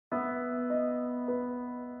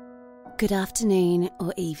Good afternoon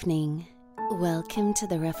or evening. Welcome to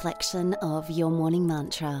the reflection of your morning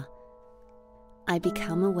mantra. I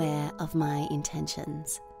become aware of my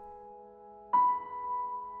intentions.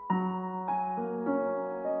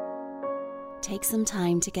 Take some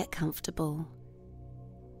time to get comfortable.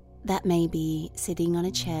 That may be sitting on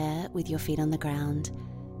a chair with your feet on the ground.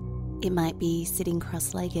 It might be sitting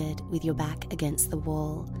cross-legged with your back against the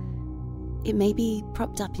wall. It may be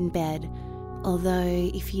propped up in bed,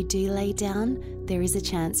 although if you do lay down, there is a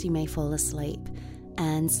chance you may fall asleep,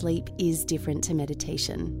 and sleep is different to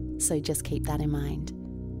meditation, so just keep that in mind.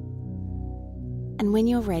 And when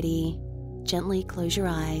you're ready, gently close your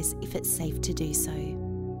eyes if it's safe to do so.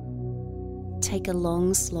 Take a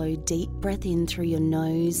long, slow, deep breath in through your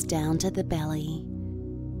nose down to the belly,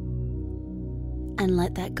 and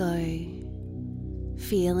let that go,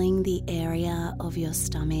 feeling the area of your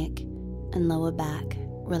stomach and lower back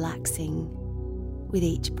relaxing with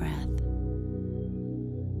each breath.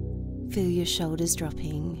 Feel your shoulders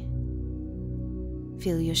dropping.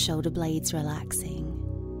 Feel your shoulder blades relaxing.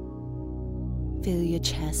 Feel your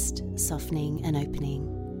chest softening and opening.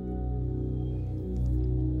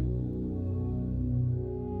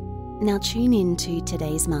 Now tune in to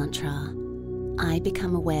today's mantra, I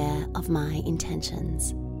become aware of my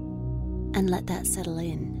intentions, and let that settle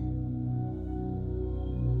in.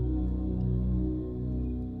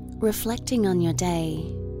 Reflecting on your day,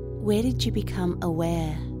 where did you become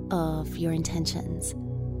aware of your intentions?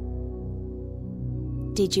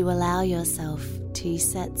 Did you allow yourself to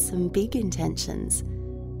set some big intentions?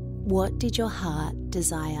 What did your heart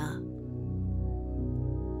desire?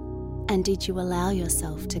 And did you allow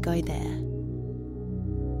yourself to go there?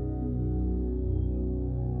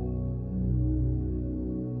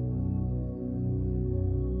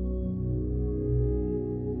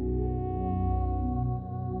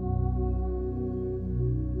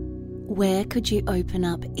 Where could you open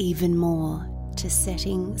up even more to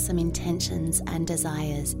setting some intentions and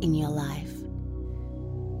desires in your life?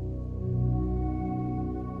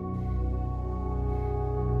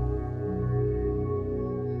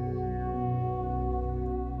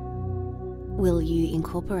 Will you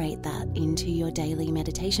incorporate that into your daily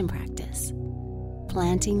meditation practice,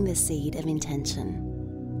 planting the seed of intention?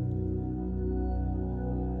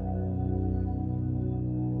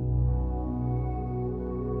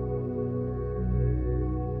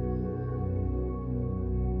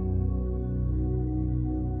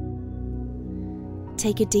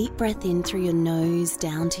 Take a deep breath in through your nose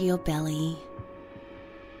down to your belly,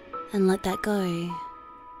 and let that go.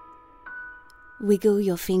 Wiggle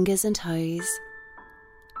your fingers and toes,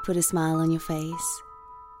 put a smile on your face,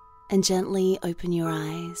 and gently open your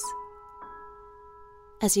eyes.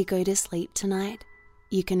 As you go to sleep tonight,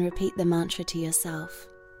 you can repeat the mantra to yourself.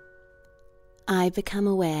 I become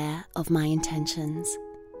aware of my intentions.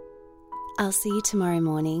 I'll see you tomorrow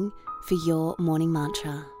morning for your morning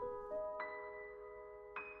mantra.